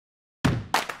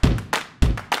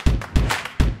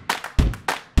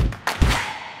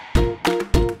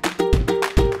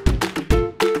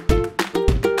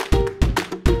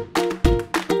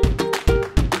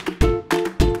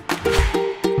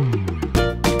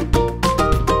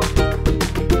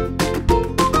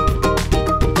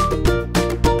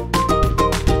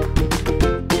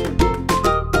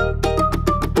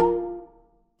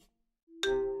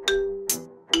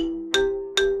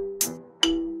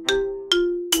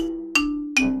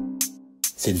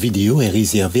Cette vidéo est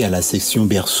réservée à la section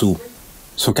berceau.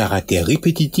 Son caractère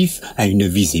répétitif a une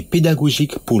visée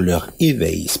pédagogique pour leur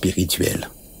éveil spirituel.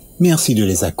 Merci de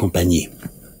les accompagner.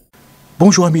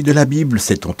 Bonjour amis de la Bible,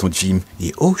 c'est Tonton Jim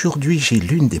et aujourd'hui j'ai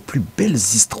l'une des plus belles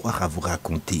histoires à vous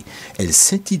raconter. Elle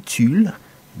s'intitule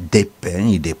 « Des pains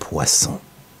et des poissons ».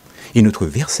 Et notre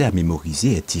verset à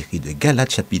mémoriser est tiré de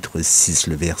Galates chapitre 6,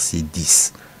 le verset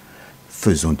 10. «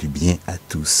 Faisons du bien à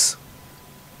tous ».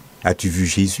 As-tu vu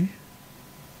Jésus?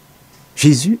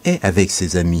 Jésus est avec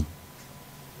ses amis.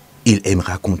 Il aime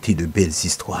raconter de belles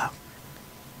histoires.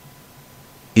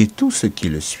 Et tous ceux qui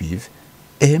le suivent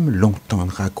aiment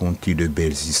l'entendre raconter de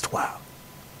belles histoires.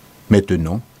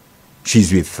 Maintenant,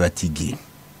 Jésus est fatigué.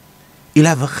 Il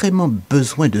a vraiment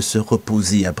besoin de se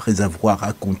reposer après avoir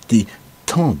raconté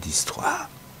tant d'histoires.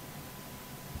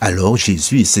 Alors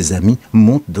Jésus et ses amis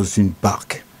montent dans une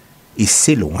barque et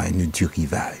s'éloignent du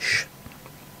rivage.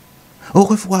 Au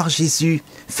revoir Jésus,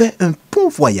 fais un bon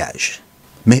voyage.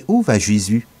 Mais où va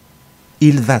Jésus?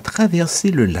 Il va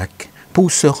traverser le lac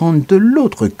pour se rendre de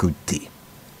l'autre côté.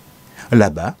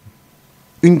 Là-bas,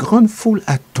 une grande foule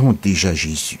attend déjà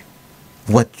Jésus.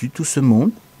 Vois-tu tout ce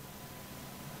monde?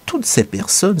 Toutes ces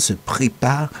personnes se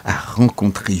préparent à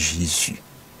rencontrer Jésus.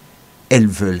 Elles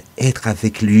veulent être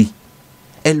avec lui.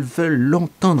 Elles veulent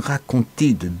l'entendre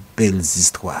raconter de belles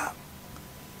histoires.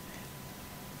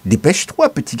 Dépêche-toi,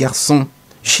 petit garçon.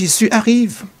 Jésus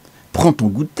arrive. Prends ton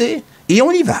goûter et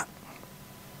on y va.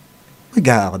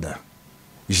 Regarde,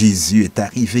 Jésus est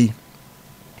arrivé.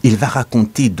 Il va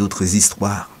raconter d'autres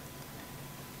histoires.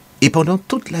 Et pendant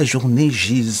toute la journée,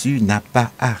 Jésus n'a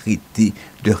pas arrêté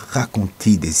de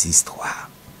raconter des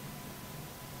histoires.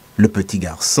 Le petit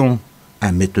garçon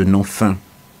a maintenant faim.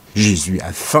 Jésus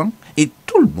a faim et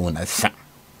tout le monde a faim.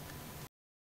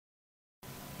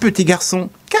 Petit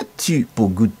garçon, qu'as-tu pour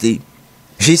goûter?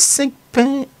 J'ai 5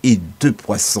 pains et 2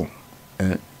 poissons.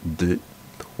 1, 2,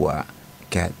 3,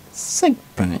 4, 5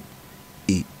 pains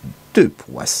et 2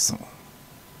 poissons.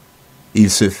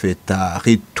 Il se fait tard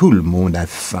et tout le monde a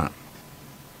faim.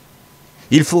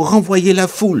 Il faut renvoyer la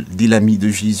foule, dit l'ami de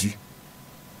Jésus.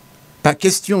 Pas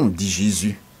question, dit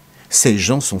Jésus. Ces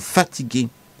gens sont fatigués.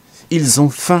 Ils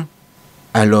ont faim.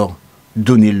 Alors,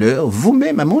 donnez-leur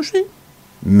vous-même à manger.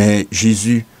 Mais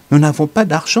Jésus, nous n'avons pas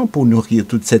d'argent pour nourrir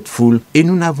toute cette foule et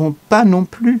nous n'avons pas non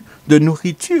plus de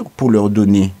nourriture pour leur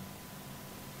donner.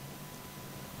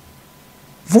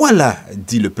 Voilà,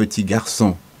 dit le petit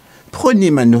garçon,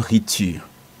 prenez ma nourriture.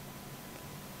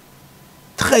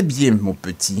 Très bien, mon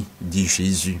petit, dit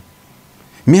Jésus.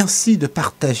 Merci de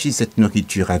partager cette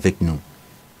nourriture avec nous.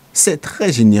 C'est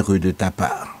très généreux de ta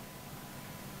part.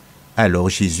 Alors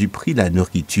Jésus prit la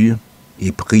nourriture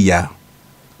et pria.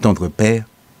 Tendre Père,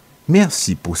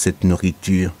 merci pour cette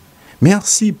nourriture.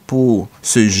 Merci pour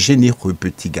ce généreux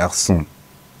petit garçon.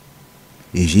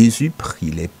 Et Jésus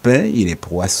prit les pains et les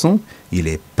poissons et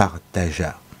les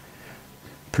partagea.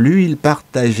 Plus il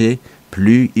partageait,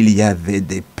 plus il y avait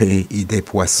des pains et des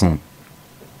poissons.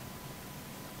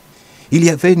 Il y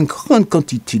avait une grande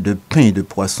quantité de pains et de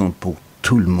poissons pour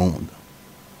tout le monde.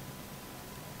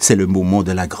 C'est le moment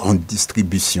de la grande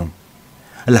distribution.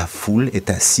 La foule est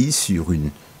assise sur une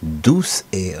douce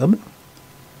herbe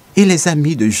et les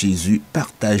amis de Jésus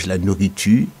partagent la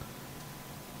nourriture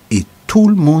et tout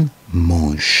le monde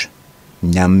mange.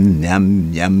 Miam,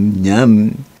 miam, miam,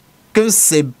 miam. Que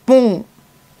c'est bon!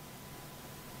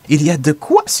 Il y a de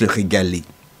quoi se régaler.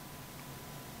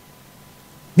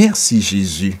 Merci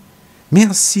Jésus.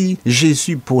 Merci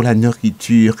Jésus pour la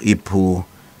nourriture et pour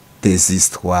tes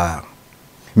histoires.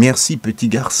 Merci petit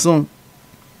garçon.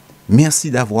 Merci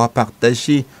d'avoir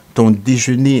partagé ton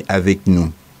déjeuner avec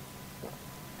nous.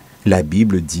 La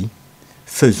Bible dit,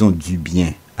 faisons du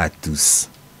bien à tous.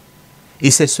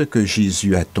 Et c'est ce que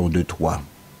Jésus attend de toi.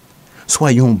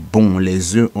 Soyons bons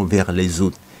les uns envers les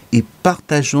autres et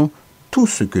partageons tout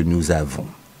ce que nous avons.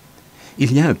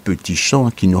 Il y a un petit chant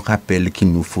qui nous rappelle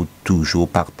qu'il nous faut toujours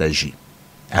partager.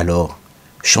 Alors,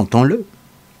 chantons-le.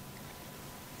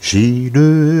 J'ai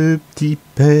le petit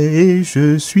pain et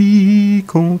je suis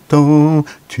content,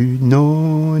 tu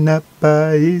n'en as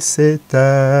pas et c'est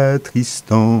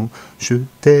attristant. Je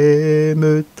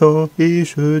t'aime tant et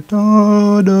je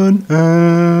t'en donne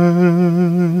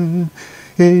un.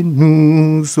 Et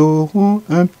nous aurons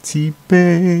un petit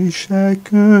pain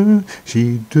chacun.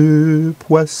 J'ai 2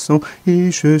 poissons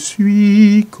et je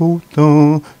suis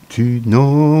content. Tu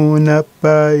n'en as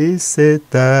pas et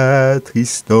c'est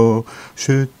attristant.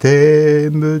 Je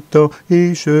t'aime tant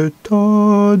et je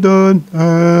t'en donne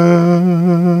un.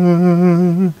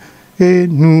 Et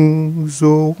nous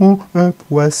aurons un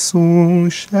poisson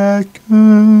chacun.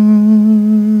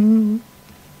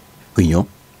 Prions.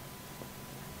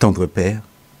 Tendre Père,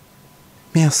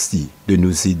 merci de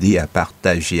nous aider à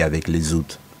partager avec les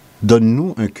autres.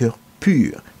 Donne-nous un cœur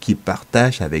pur qui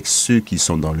partage avec ceux qui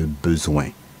sont dans le besoin.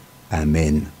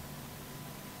 Amen.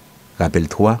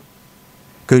 Rappelle-toi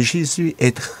que Jésus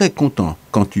est très content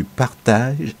quand tu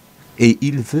partages et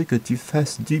il veut que tu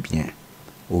fasses du bien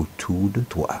autour de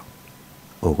toi.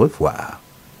 Au revoir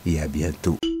et à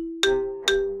bientôt.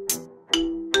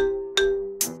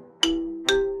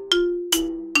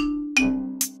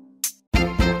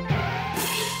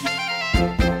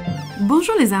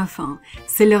 Bonjour les enfants,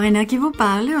 c'est Lorena qui vous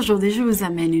parle et aujourd'hui je vous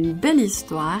amène une belle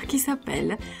histoire qui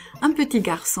s'appelle « Un petit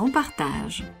garçon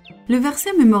partage ». Le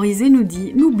verset mémorisé nous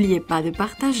dit « N'oubliez pas de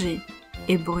partager ».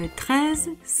 Hébreux 13,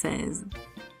 16.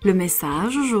 Le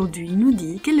message aujourd'hui nous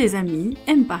dit que les amis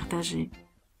aiment partager.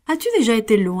 As-tu déjà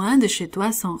été loin de chez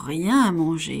toi sans rien à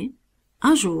manger?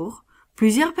 Un jour,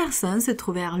 plusieurs personnes se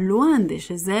trouvèrent loin de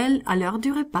chez elles à l'heure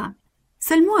du repas.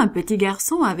 Seulement un petit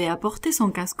garçon avait apporté son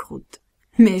casse-croûte.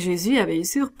 Mais Jésus avait une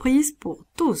surprise pour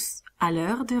tous à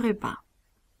l'heure du repas.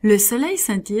 Le soleil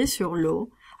scintillait sur l'eau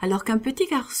alors qu'un petit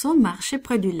garçon marchait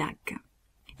près du lac.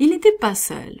 Il n'était pas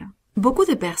seul. Beaucoup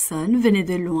de personnes venaient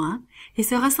de loin et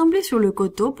se rassemblaient sur le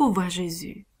coteau pour voir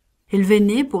Jésus. Ils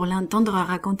venaient pour l'entendre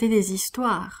raconter des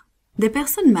histoires. Des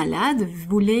personnes malades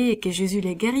voulaient que Jésus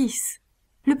les guérisse.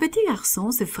 Le petit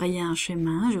garçon se frayait un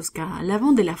chemin jusqu'à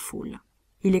l'avant de la foule.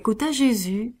 Il écouta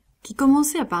Jésus qui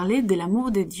commençait à parler de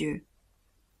l'amour de Dieu.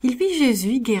 Il vit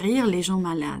Jésus guérir les gens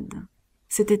malades.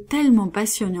 C'était tellement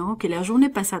passionnant que la journée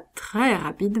passa très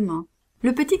rapidement.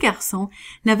 Le petit garçon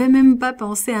n'avait même pas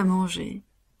pensé à manger.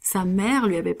 Sa mère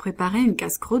lui avait préparé une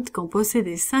casse-croûte composée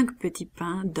de 5 petits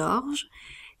pains d'orge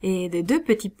et de 2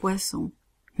 petits poissons.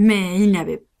 Mais il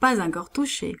n'avait pas encore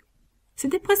touché.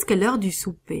 C'était presque l'heure du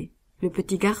souper. Le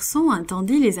petit garçon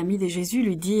entendit les amis de Jésus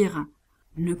lui dire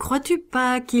 « Ne crois-tu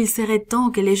pas qu'il serait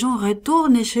temps que les gens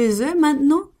retournent chez eux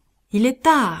maintenant ? Il est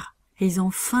tard, et ils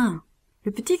ont faim. »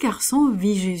 Le petit garçon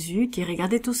vit Jésus qui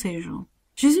regardait tous ces gens.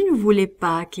 Jésus ne voulait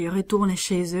pas qu'ils retournent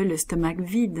chez eux l'estomac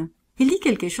vide. Il dit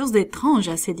quelque chose d'étrange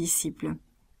à ses disciples.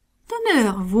 «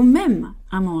 Donnez-leur vous-même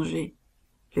à manger. »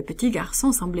 Le petit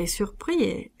garçon semblait surpris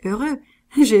et heureux.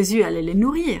 Jésus allait les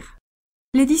nourrir.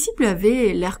 Les disciples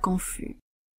avaient l'air confus.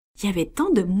 Il y avait tant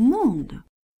de monde.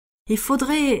 Il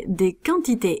faudrait des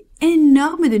quantités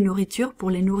énormes de nourriture pour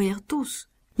les nourrir tous.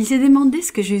 Ils se demandaient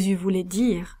ce que Jésus voulait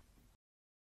dire.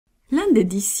 L'un des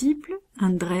disciples,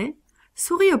 André,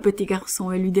 sourit au petit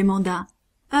garçon et lui demanda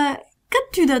 «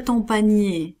 Qu'as-tu dans ton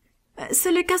panier ? » «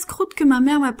 C'est le casse-croûte que ma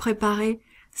mère m'a préparé.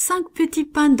 5 petits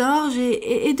pains d'orge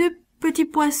et 2 petits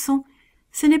poissons.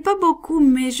 Ce n'est pas beaucoup,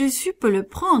 mais Jésus peut le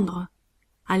prendre. »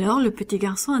 Alors le petit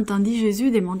garçon entendit Jésus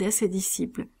demander à ses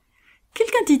disciples « Quelle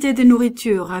quantité de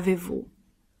nourriture avez-vous »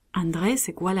 André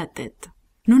secoua la tête.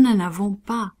 « Nous n'en avons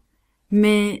pas.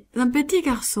 Mais un petit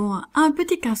garçon a un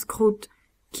petit casse-croûte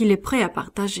qu'il est prêt à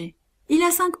partager. Il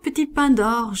a 5 petits pains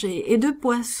d'orge et 2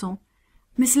 poissons.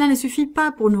 Mais cela ne suffit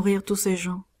pas pour nourrir tous ces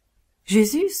gens. »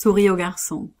 Jésus sourit au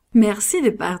garçon. « Merci de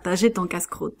partager ton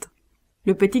casse-croûte. »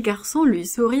 Le petit garçon lui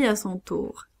sourit à son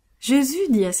tour. Jésus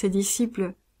dit à ses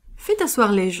disciples « Faites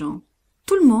asseoir les gens. »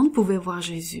 Tout le monde pouvait voir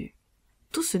Jésus.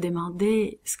 Tous se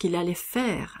demandaient ce qu'il allait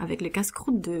faire avec le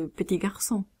casse-croûte de petit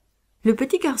garçon. Le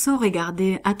petit garçon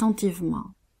regardait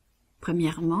attentivement.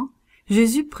 Premièrement,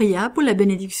 Jésus pria pour la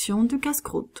bénédiction du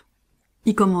casse-croûte.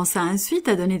 Il commença ensuite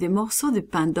à donner des morceaux de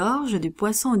pain d'orge et du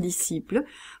poisson aux disciples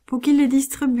pour qu'ils les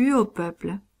distribuent au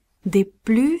peuple. Des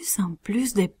plus en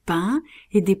plus de pains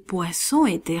et des poissons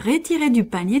étaient retirés du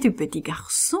panier du petit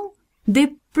garçon.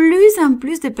 Des plus en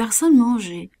plus de personnes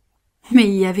mangeaient. Mais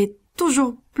il y avait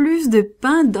toujours plus de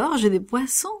pain d'orge et de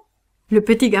poissons. Le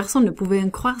petit garçon ne pouvait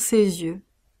en croire ses yeux.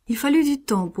 Il fallut du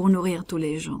temps pour nourrir tous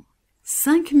les gens.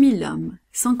 5000 hommes,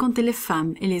 sans compter les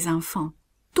femmes et les enfants.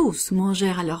 Tous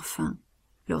mangèrent à leur faim.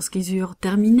 Lorsqu'ils eurent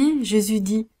terminé, Jésus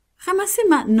dit « Ramassez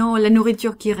maintenant la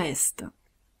nourriture qui reste. »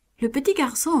 Le petit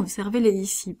garçon observait les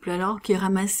disciples alors qu'ils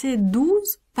ramassaient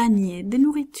 12 paniers de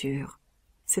nourriture.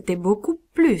 C'était beaucoup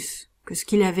plus que ce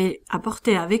qu'il avait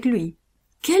apporté avec lui.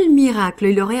 Quel miracle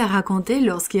il aurait à raconter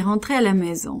lorsqu'il rentrait à la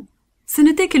maison. Ce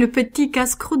n'était que le petit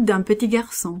casse-croûte d'un petit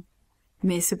garçon.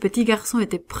 Mais ce petit garçon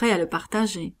était prêt à le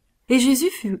partager. Et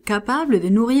Jésus fut capable de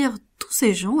nourrir tous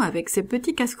ces gens avec ces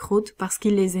petits casse-croûtes parce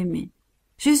qu'il les aimait.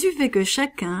 Jésus fait que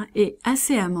chacun ait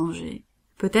assez à manger.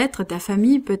 Peut-être ta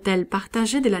famille peut-elle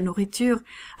partager de la nourriture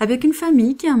avec une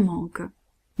famille qui en manque.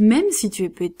 Même si tu es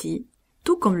petit,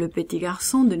 tout comme le petit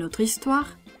garçon de notre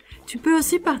histoire, tu peux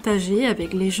aussi partager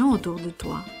avec les gens autour de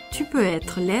toi. Tu peux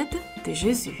être l'aide de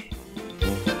Jésus.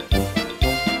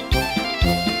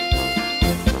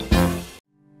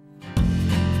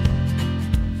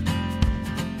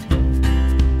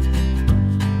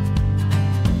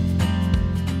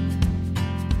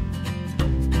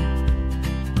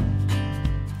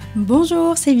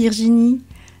 Bonjour, c'est Virginie.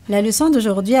 La leçon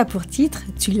d'aujourd'hui a pour titre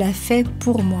 « Tu l'as fait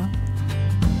pour moi ».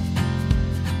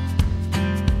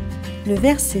 Le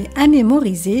verset à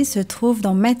mémoriser se trouve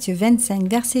dans Matthieu 25,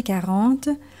 verset 40.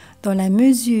 « Dans la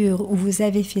mesure où vous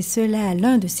avez fait cela à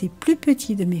l'un de ces plus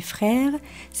petits de mes frères,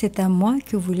 c'est à moi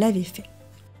que vous l'avez fait. »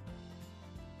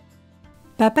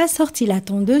 Papa sortit la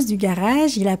tondeuse du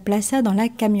garage et la plaça dans la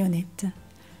camionnette.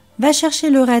 « Va chercher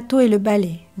le râteau et le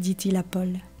balai, dit-il à Paul.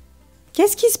 «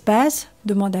 Qu'est-ce qui se passe ?»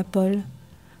 demanda Paul.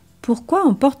 « Pourquoi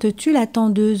emportes-tu la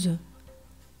tondeuse ?»«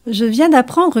 Je viens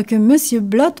d'apprendre que Monsieur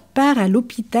Blott part à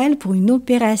l'hôpital pour une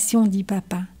opération, dit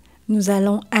papa. Nous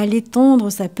allons aller tondre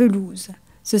sa pelouse.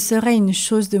 Ce sera une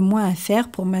chose de moins à faire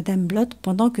pour Madame Blott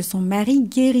pendant que son mari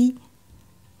guérit. »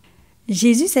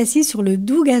 Jésus s'assit sur le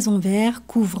doux gazon vert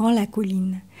couvrant la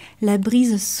colline. La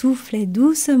brise soufflait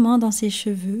doucement dans ses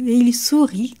cheveux et il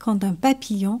sourit quand un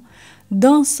papillon,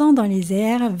 dansant dans les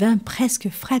airs, vint presque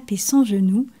frapper son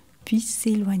genou, puis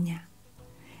s'éloigna.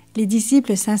 Les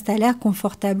disciples s'installèrent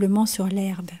confortablement sur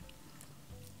l'herbe.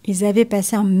 Ils avaient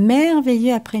passé un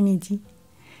merveilleux après-midi.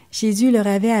 Jésus leur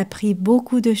avait appris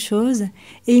beaucoup de choses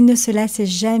et ils ne se lassaient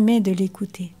jamais de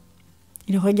l'écouter.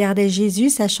 Ils regardaient Jésus,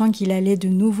 sachant qu'il allait de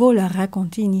nouveau leur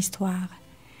raconter une histoire.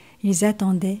 Ils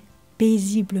attendaient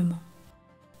paisiblement.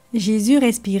 Jésus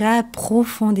respira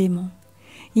profondément.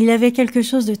 Il avait quelque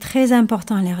chose de très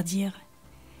important à leur dire.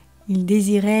 Il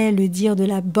désirait le dire de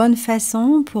la bonne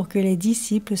façon pour que les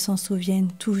disciples s'en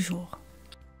souviennent toujours.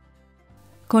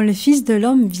 Quand le Fils de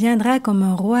l'homme viendra comme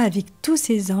un roi avec tous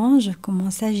ses anges,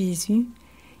 commença Jésus,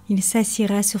 il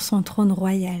s'assiera sur son trône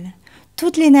royal.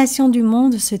 Toutes les nations du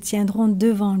monde se tiendront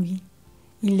devant lui.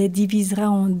 Il les divisera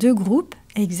en 2 groupes,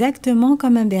 exactement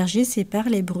comme un berger sépare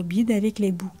les brebis d'avec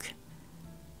les boucs.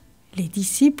 Les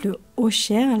disciples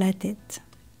hochèrent la tête.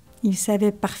 Ils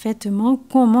savaient parfaitement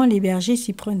comment les bergers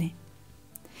s'y prenaient.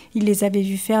 Ils les avaient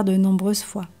vus faire de nombreuses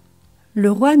fois.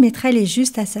 Le roi mettra les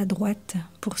justes à sa droite,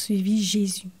 poursuivit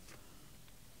Jésus.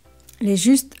 Les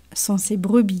justes sont ses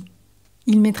brebis.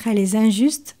 Il mettra les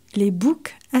injustes, les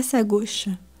boucs, à sa gauche.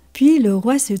 Puis le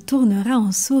roi se tournera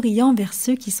en souriant vers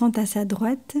ceux qui sont à sa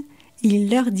droite, et il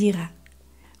leur dira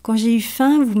 « Quand j'ai eu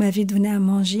faim, vous m'avez donné à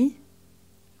manger.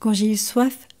 Quand j'ai eu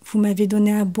soif, vous m'avez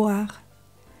donné à boire.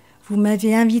 Vous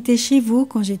m'avez invité chez vous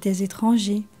quand j'étais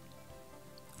étranger.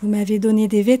 Vous m'avez donné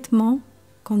des vêtements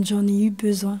quand j'en ai eu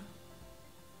besoin.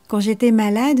 Quand j'étais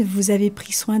malade, vous avez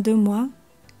pris soin de moi.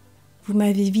 Vous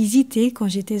m'avez visité quand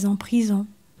j'étais en prison.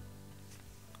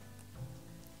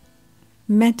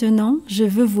 Maintenant, je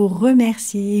veux vous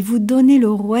remercier et vous donner le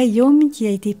royaume qui a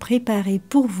été préparé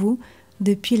pour vous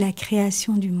depuis la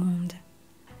création du monde. »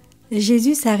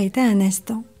 Jésus s'arrêta un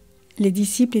instant. Les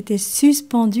disciples étaient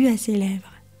suspendus à ses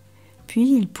lèvres.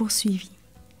 Puis il poursuivit.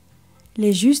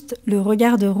 Les justes le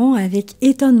regarderont avec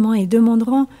étonnement et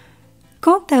demanderont «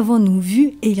 Quand avons-nous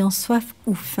vu ayant soif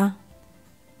ou faim?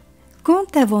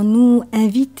 Quand avons-nous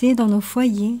invité dans nos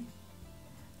foyers?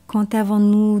 Quand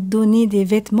avons-nous donné des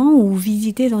vêtements ou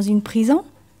visité dans une prison? »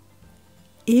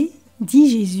 Et, dit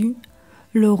Jésus,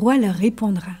 le roi leur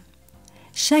répondra.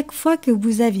 « Chaque fois que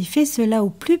vous avez fait cela au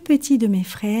plus petit de mes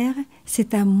frères,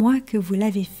 c'est à moi que vous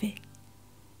l'avez fait.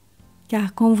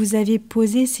 Car quand vous avez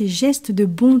posé ces gestes de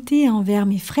bonté envers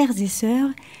mes frères et sœurs,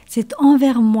 c'est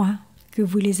envers moi que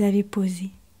vous les avez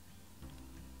posés. »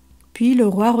 Puis le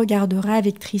roi regardera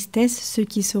avec tristesse ceux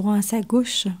qui seront à sa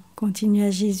gauche,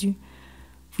 continua Jésus.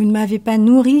 « Vous ne m'avez pas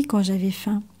nourri quand j'avais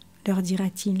faim, leur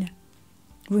dira-t-il.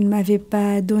 Vous ne m'avez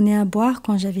pas donné à boire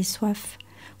quand j'avais soif.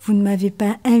 Vous ne m'avez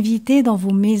pas invité dans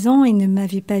vos maisons et ne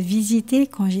m'avez pas visité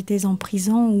quand j'étais en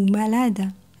prison ou malade. »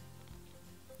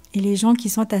 Et les gens qui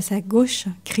sont à sa gauche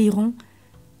crieront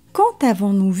 « Quand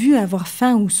avons-nous vu avoir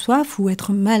faim ou soif ou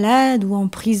être malade ou en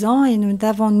prison et ne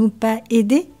t'avons-nous pas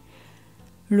aidé ?»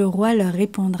 Le roi leur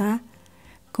répondra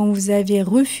 « Quand vous avez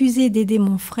refusé d'aider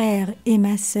mon frère et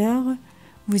ma sœur,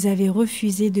 vous avez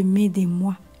refusé de m'aider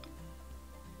moi. »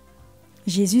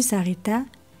 Jésus s'arrêta.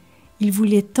 Il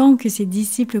voulait tant que ses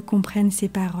disciples comprennent ces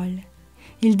paroles.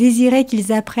 Il désirait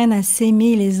qu'ils apprennent à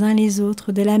s'aimer les uns les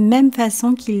autres de la même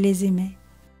façon qu'il les aimait.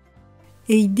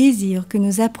 Et il désire que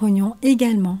nous apprenions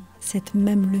également cette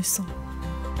même leçon.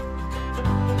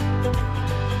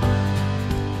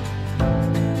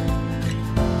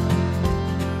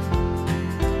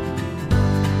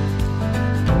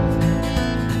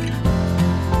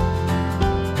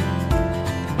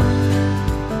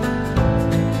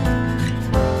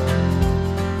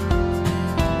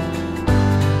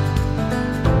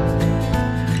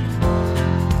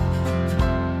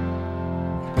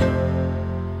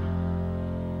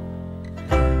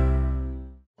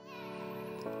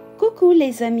 Coucou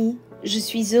les amis, je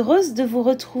suis heureuse de vous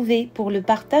retrouver pour le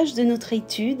partage de notre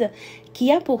étude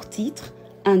qui a pour titre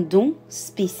 « Un don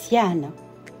spécial ».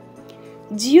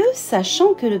 Dieu,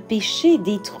 sachant que le péché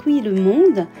détruit le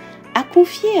monde, a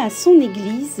confié à son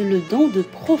Église le don de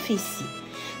prophétie.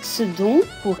 Ce don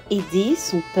pour aider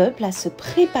son peuple à se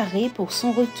préparer pour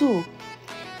son retour.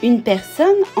 Une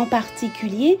personne en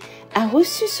particulier a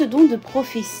reçu ce don de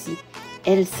prophétie.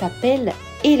 Elle s'appelle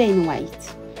Ellen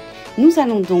White. Nous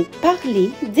allons donc parler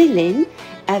d'Hélène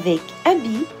avec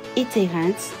Abby et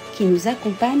Terence qui nous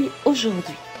accompagnent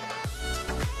aujourd'hui.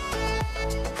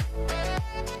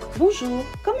 Bonjour,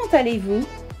 comment allez-vous?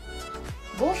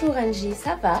 Bonjour Angie,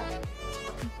 ça va?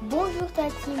 Bonjour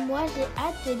Tati, moi j'ai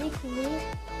hâte de découvrir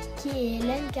qui est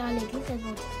Hélène car l'église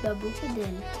adventiste bat beaucoup d'elle.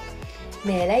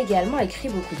 Mais elle a également écrit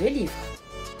beaucoup de livres.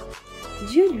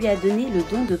 Dieu lui a donné le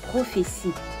don de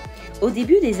prophétie. Au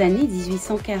début des années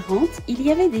 1840, il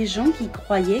y avait des gens qui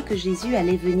croyaient que Jésus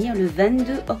allait venir le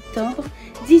 22 octobre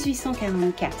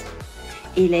 1844.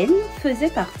 Hélène faisait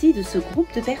partie de ce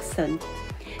groupe de personnes.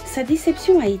 Sa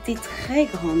déception a été très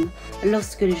grande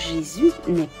lorsque Jésus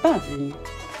n'est pas venu.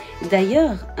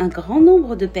 D'ailleurs, un grand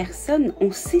nombre de personnes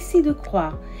ont cessé de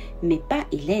croire, mais pas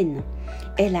Hélène.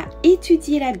 Elle a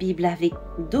étudié la Bible avec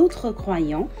d'autres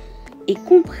croyants et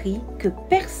compris que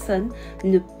personne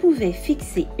ne pouvait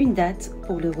fixer une date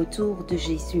pour le retour de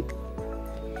Jésus.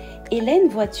 Hélène,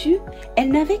 vois-tu,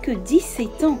 elle n'avait que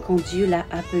 17 ans quand Dieu l'a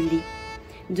appelée.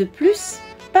 De plus,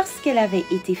 parce qu'elle avait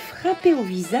été frappée au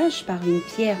visage par une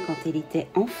pierre quand elle était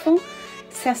enfant,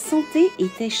 sa santé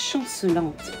était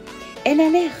chancelante. Elle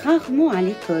allait rarement à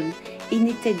l'école et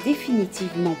n'était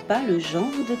définitivement pas le genre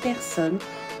de personne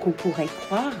qu'on pourrait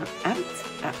croire apte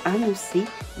à annoncer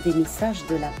des messages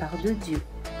de la part de Dieu.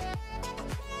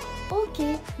 Ok,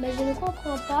 mais je ne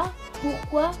comprends pas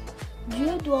pourquoi Dieu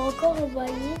doit encore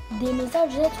envoyer des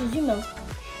messages aux êtres humains.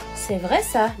 C'est vrai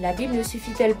ça, la Bible ne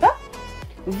suffit-elle pas?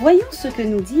 Voyons ce que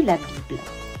nous dit la Bible.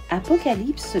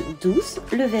 Apocalypse 12,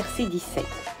 le verset 17.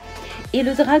 Et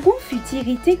le dragon fut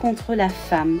irrité contre la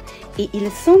femme, et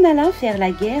il s'en alla faire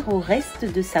la guerre au reste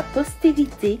de sa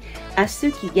postérité, à ceux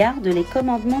qui gardent les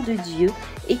commandements de Dieu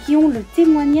et qui ont le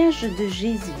témoignage de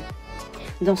Jésus.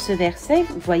 Dans ce verset,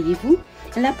 voyez-vous,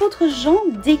 l'apôtre Jean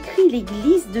décrit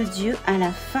l'Église de Dieu à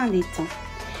la fin des temps.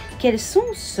 Quelles sont,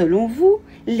 selon vous,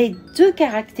 les deux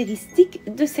caractéristiques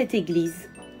de cette Église?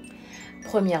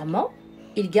 Premièrement,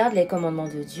 il garde les commandements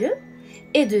de Dieu.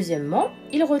 Et deuxièmement,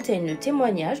 ils retiennent le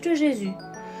témoignage de Jésus.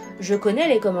 Je connais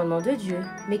les commandements de Dieu,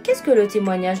 mais qu'est-ce que le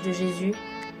témoignage de Jésus?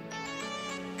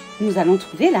 Nous allons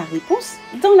trouver la réponse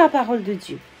dans la parole de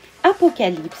Dieu.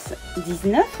 Apocalypse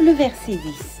 19, le verset 10.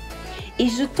 Et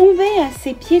je tombai à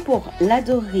ses pieds pour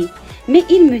l'adorer, mais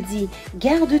il me dit,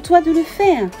 garde-toi de le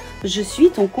faire, je suis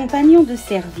ton compagnon de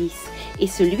service et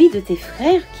celui de tes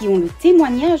frères qui ont le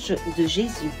témoignage de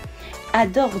Jésus.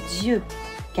 Adore Dieu,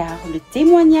 car le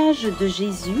témoignage de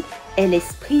Jésus est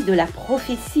l'esprit de la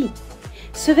prophétie.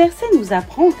 Ce verset nous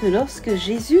apprend que lorsque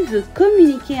Jésus veut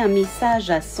communiquer un message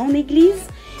à son Église,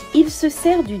 il se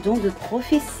sert du don de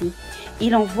prophétie.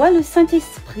 Il envoie le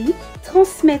Saint-Esprit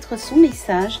transmettre son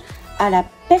message à la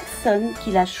personne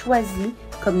qu'il a choisie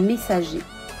comme messager.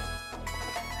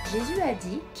 Jésus a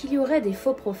dit qu'il y aurait des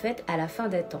faux prophètes à la fin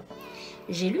des temps.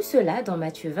 J'ai lu cela dans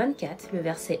Matthieu 24, le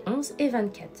verset 11 et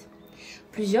 24.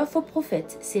 Plusieurs faux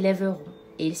prophètes s'élèveront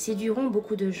et ils séduiront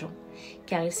beaucoup de gens,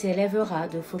 car il s'élèvera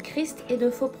de faux Christ et de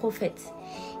faux prophètes.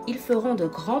 Ils feront de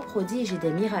grands prodiges et des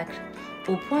miracles,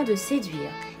 au point de séduire,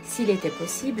 s'il était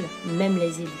possible, même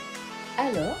les élus.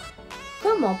 Alors,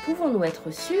 comment pouvons-nous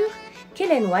être sûrs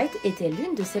qu'Ellen White était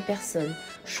l'une de ces personnes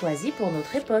choisies pour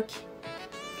notre époque?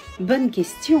 Bonne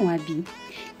question, Abby.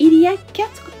 Il y a 4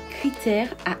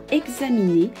 critères à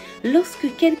examiner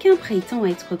lorsque quelqu'un prétend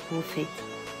être prophète.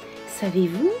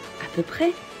 Savez-vous, à peu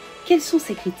près, quels sont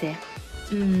ces critères?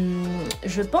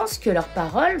 Je pense que leurs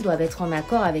paroles doivent être en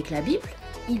accord avec la Bible.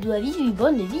 Il doit vivre une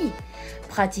bonne vie.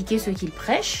 Pratiquer ce qu'ils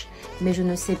prêchent, mais je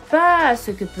ne sais pas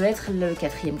ce que peut être le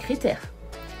 4e critère.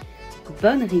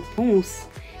 Bonne réponse.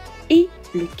 Et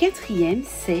le 4e,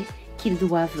 c'est qu'ils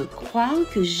doivent croire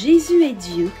que Jésus est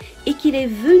Dieu et qu'il est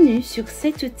venu sur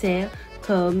cette terre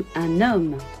comme un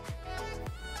homme.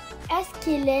 Est-ce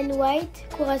qu'Ellen White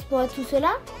correspond à tout cela?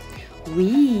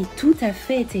 Oui, tout à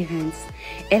fait, Terence.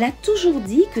 Elle a toujours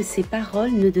dit que ses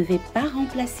paroles ne devaient pas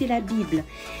remplacer la Bible,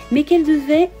 mais qu'elles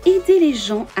devaient aider les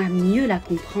gens à mieux la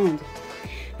comprendre.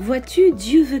 Vois-tu,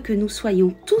 Dieu veut que nous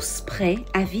soyons tous prêts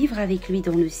à vivre avec lui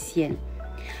dans le ciel.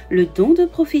 Le don de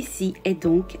prophétie est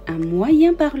donc un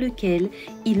moyen par lequel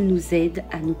il nous aide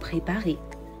à nous préparer.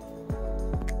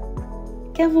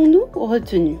 Qu'avons-nous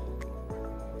retenu?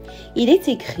 Il est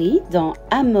écrit dans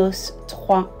Amos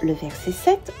 3, le verset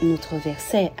 7, notre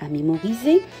verset à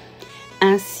mémoriser.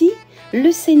 Ainsi,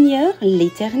 le Seigneur,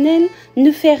 l'Éternel,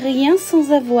 ne fait rien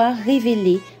sans avoir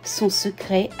révélé son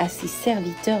secret à ses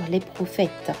serviteurs les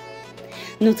prophètes.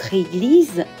 Notre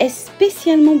Église est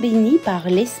spécialement bénie par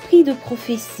l'esprit de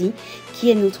prophétie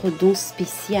qui est notre don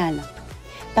spécial,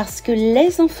 parce que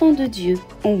les enfants de Dieu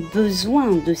ont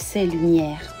besoin de ces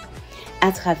lumières.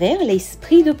 À travers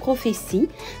l'esprit de prophétie,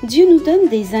 Dieu nous donne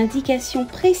des indications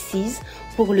précises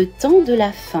pour le temps de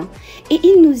la fin et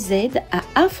il nous aide à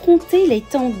affronter les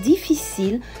temps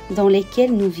difficiles dans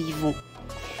lesquels nous vivons.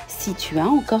 Si tu as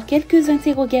encore quelques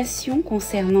interrogations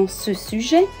concernant ce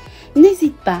sujet,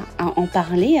 n'hésite pas à en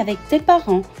parler avec tes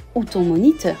parents ou ton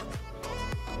moniteur.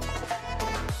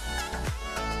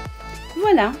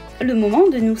 Voilà, le moment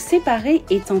de nous séparer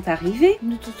étant arrivé.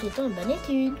 Nous te souhaitons une bonne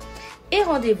étude. Et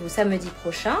rendez-vous samedi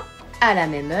prochain, à la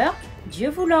même heure, Dieu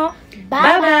voulant.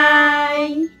 Bye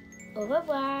bye. Au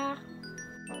revoir.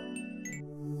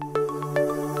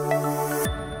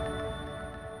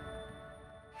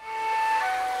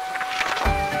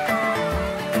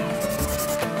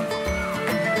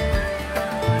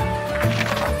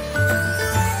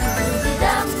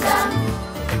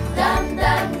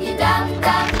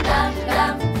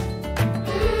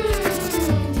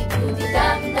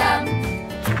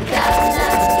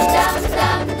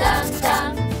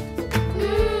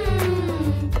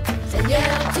 Seigneur,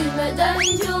 tu me donnes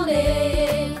une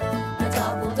journée, un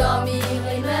temps pour dormir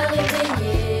et me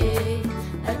réveiller,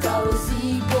 un temps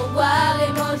aussi pour boire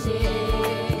et manger,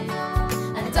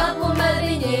 un temps pour me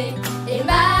baigner et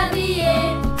m'habiller,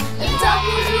 un temps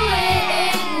pour jouer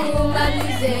et pour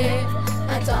m'amuser,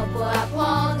 un temps pour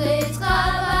apprendre et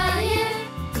travailler,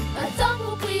 un temps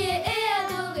pour prier et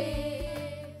adorer.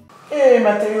 Hé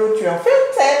Mathéo, tu en fais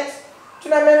une tête. Tu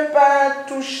n'as même pas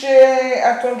touché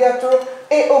à ton gâteau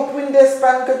et aux prunes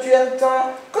d'Espagne que tu aimes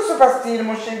tant. Que se passe-t-il,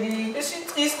 mon chéri? Je suis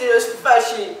triste et je suis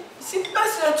fâchée. Il s'est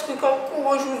passé un truc en cours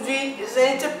aujourd'hui et ça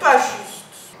n'était pas juste.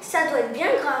 Ça doit être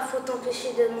bien grave, faut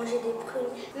t'empêcher de manger des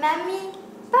prunes. Mamie,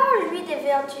 parle-lui des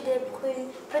vertus des prunes.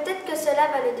 Peut-être que cela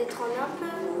va le détrôner un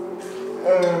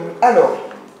peu. Alors,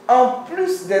 en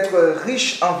plus d'être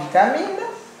riche en vitamines,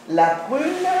 la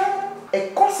prune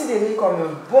est considérée comme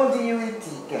un bon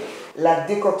diurétique. La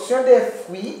décoction des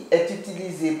fruits est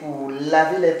utilisée pour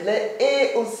laver les plaies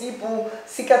et aussi pour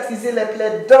cicatriser les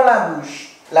plaies dans la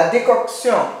bouche. La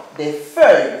décoction des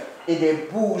feuilles et des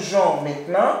bourgeons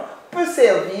maintenant peut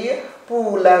servir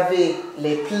pour laver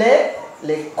les plaies,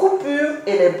 les coupures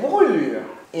et les brûlures.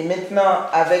 Et maintenant,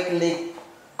 avec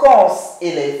l'écorce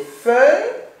et les feuilles,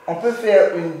 on peut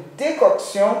faire une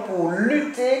décoction pour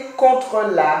lutter contre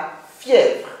la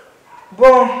fièvre.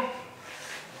 Bon,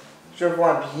 je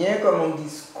vois bien que mon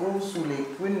discours sous les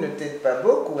prunes ne t'aide pas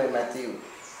beaucoup, hein, Mathéo.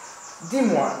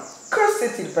 Dis-moi, que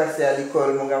s'est-il passé à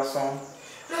l'école, mon garçon?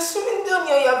 La semaine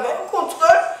dernière, il y avait un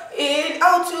contrôle et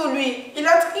Arthur, lui, il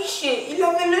a triché. Il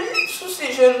avait le livre sous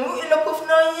ses genoux et le prof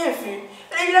n'a rien vu.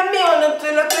 Et il a mis en note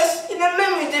de la classe, il a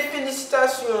même eu des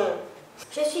félicitations.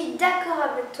 Je suis d'accord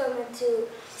avec toi, Mathéo.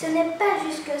 Ce n'est pas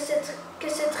juste que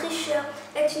ce tricheur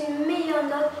est une meilleure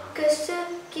note que ceux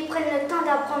qui prennent le temps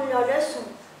d'apprendre leurs leçons.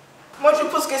 Moi, je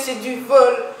pense que c'est du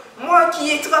vol. Moi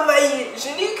qui ai travaillé, je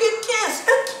n'ai eu que 15,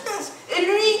 un 15. Et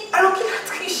lui, alors qu'il a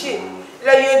triché, il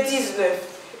a eu un 19.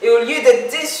 Et au lieu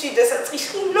d'être déçu de sa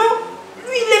tricherie, non,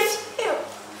 lui, il est fier.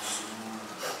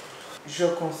 Je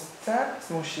constate,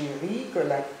 mon chéri, que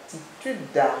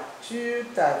l'attitude d'Arthur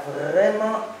t'a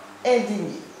vraiment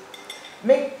indigné.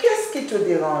 Mais qu'est-ce qui te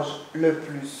dérange le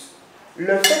plus?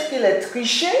 Le fait qu'il ait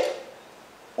triché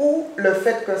ou le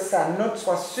fait que sa note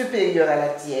soit supérieure à la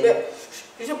tienne?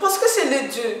 Mais je pense que c'est les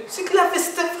deux. Ce qu'il a fait,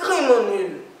 c'était vraiment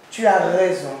nul. Tu as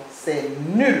raison, c'est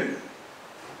nul.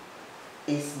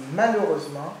 Et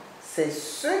malheureusement, c'est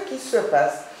ce qui se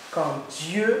passe quand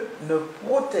Dieu ne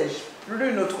protège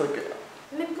plus notre cœur.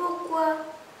 Mais pourquoi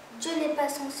Dieu n'est pas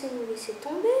censé nous laisser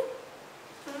tomber?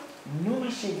 Non, ma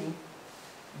chérie,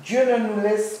 Dieu ne nous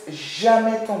laisse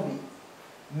jamais tomber,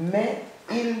 mais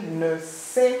il ne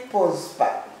s'impose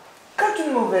pas. Quand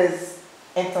une mauvaise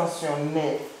intention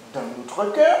naît dans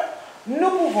notre cœur, nous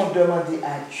pouvons demander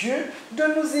à Dieu de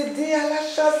nous aider à la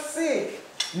chasser.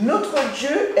 Notre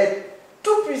Dieu est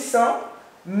tout-puissant,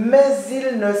 mais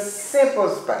il ne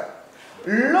s'impose pas.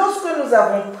 Lorsque nous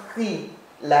avons pris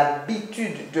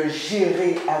l'habitude de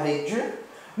gérer avec Dieu,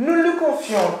 nous lui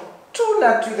confions tout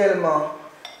naturellement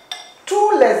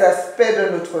tous les aspects de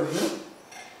notre vie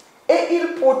et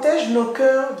il protège nos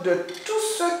cœurs de tout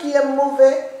ce qui est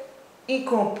mauvais, y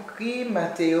compris,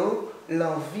 Mathéo,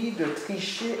 l'envie de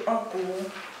tricher en cours.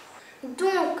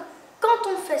 Donc,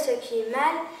 Quand on fait ce qui est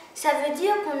mal, ça veut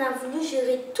dire qu'on a voulu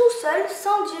gérer tout seul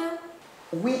sans Dieu.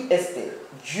 Oui, Esther,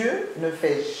 Dieu ne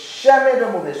fait jamais de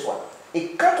mauvais choix.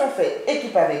 Et quand on fait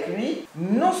équipe avec lui,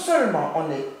 non seulement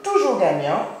on est toujours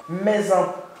gagnant, mais en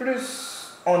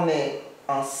plus on est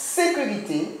en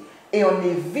sécurité et on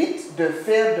évite de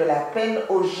faire de la peine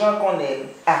aux gens qu'on aime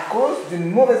à cause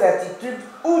d'une mauvaise attitude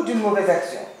ou d'une mauvaise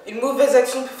action. Une mauvaise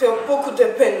action peut faire beaucoup de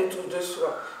peine autour de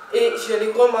soi. Et je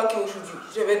l'ai remarqué aujourd'hui.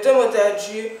 Je vais demander à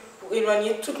Dieu pour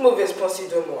éloigner toute mauvaise pensée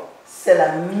de moi. C'est la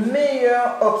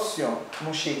meilleure option,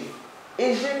 mon chéri.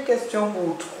 Et j'ai une question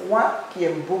pour toi qui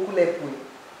aiment beaucoup les fruits.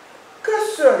 Que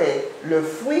serait le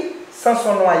fruit sans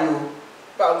son noyau?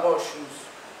 Pas grand-chose.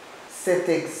 C'est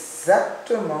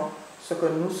exactement ce que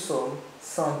nous sommes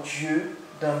sans Dieu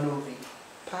dans nos vies.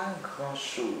 Pas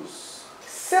grand-chose.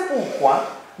 C'est pourquoi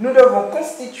nous devons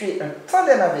constituer un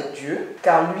tandem avec Dieu,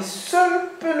 car lui seul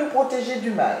peut nous protéger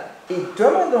du mal. Et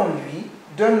demandons-lui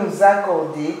de nous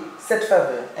accorder cette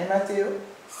faveur. Hein, Mathéo?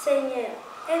 Seigneur,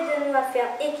 aide-nous à faire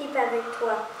équipe avec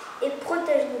toi et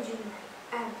protège-nous du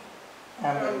mal.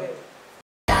 Amen. Amen.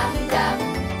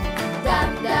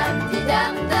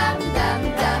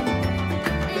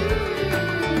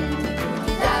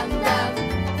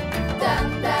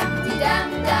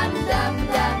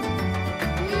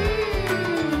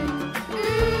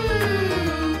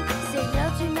 Seigneur,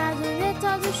 tu m'as donné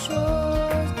tant de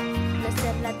choses, le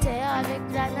ciel, la terre avec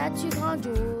la nature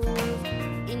grandiose.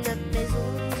 Une maison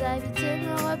où j'habite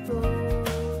me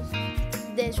repose,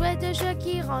 des jouets de jeux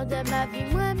qui rendent ma vie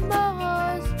moins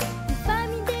morose, une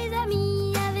famille, des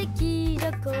amis avec qui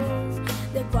je cause,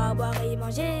 de quoi boire et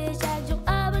manger chaque jour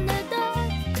à bonne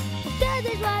dose, pour que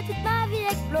de joie toute ma vie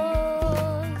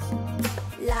explose.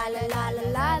 La la la la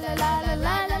la la la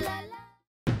la la la.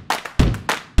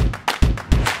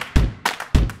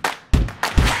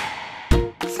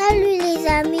 Salut les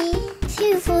amis,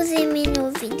 si vous aimez nos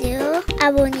vidéos,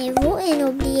 abonnez-vous et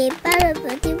n'oubliez pas le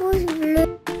petit